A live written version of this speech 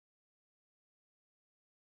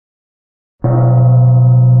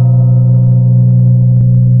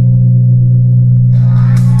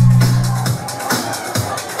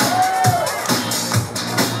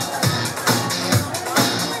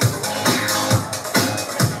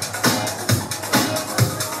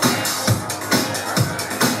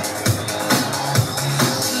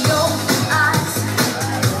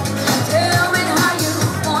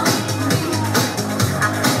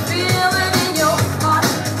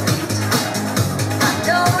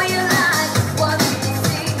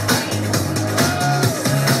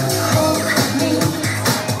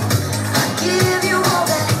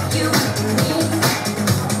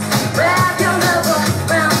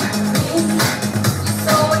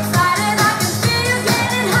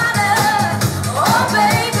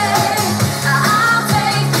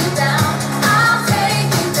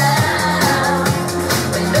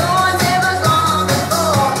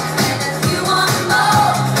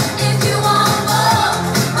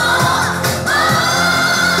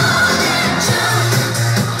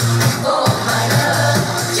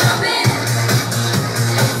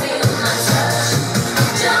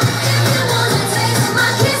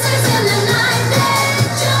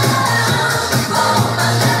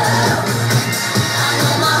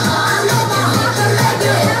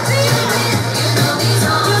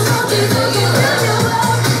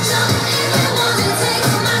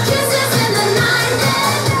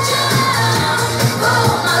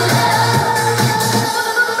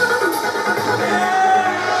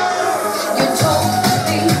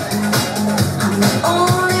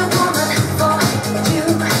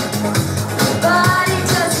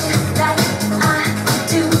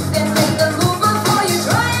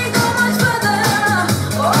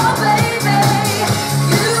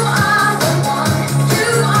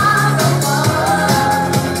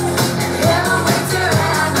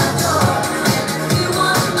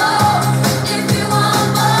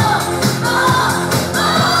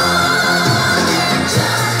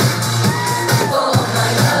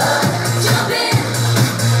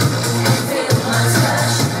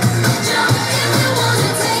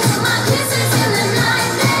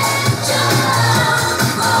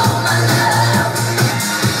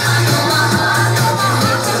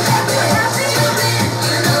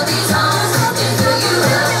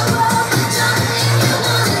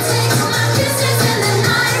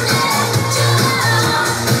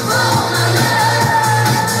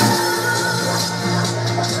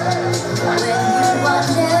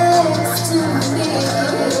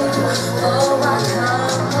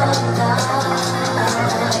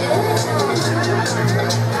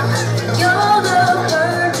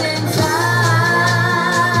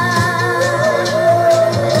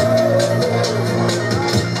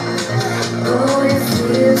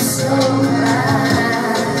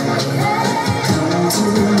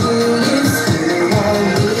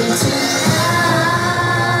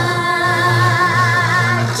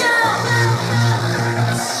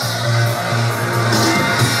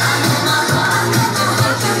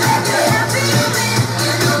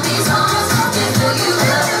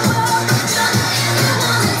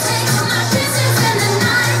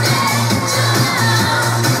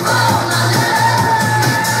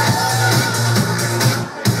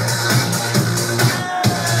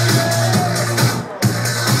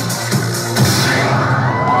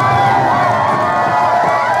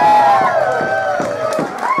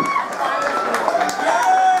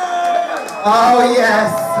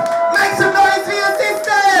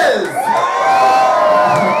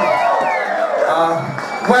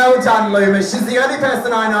Well done, Luma. She's the only person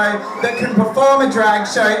I know that can perform a drag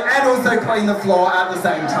show and also clean the floor at the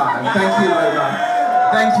same time. Thank you, Luma.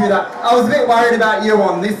 Thank you. I was a bit worried about you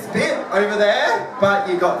on this bit over there, but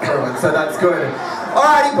you got through it, so that's good.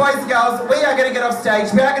 Alrighty, boys and girls, we are going to get off stage.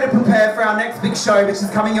 We are going to prepare for our next big show, which is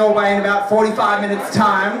coming your way in about 45 minutes'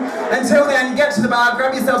 time. Until then, get to the bar,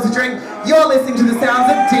 grab yourselves a drink. You're listening to the sounds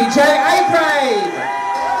of DJ A-Crave.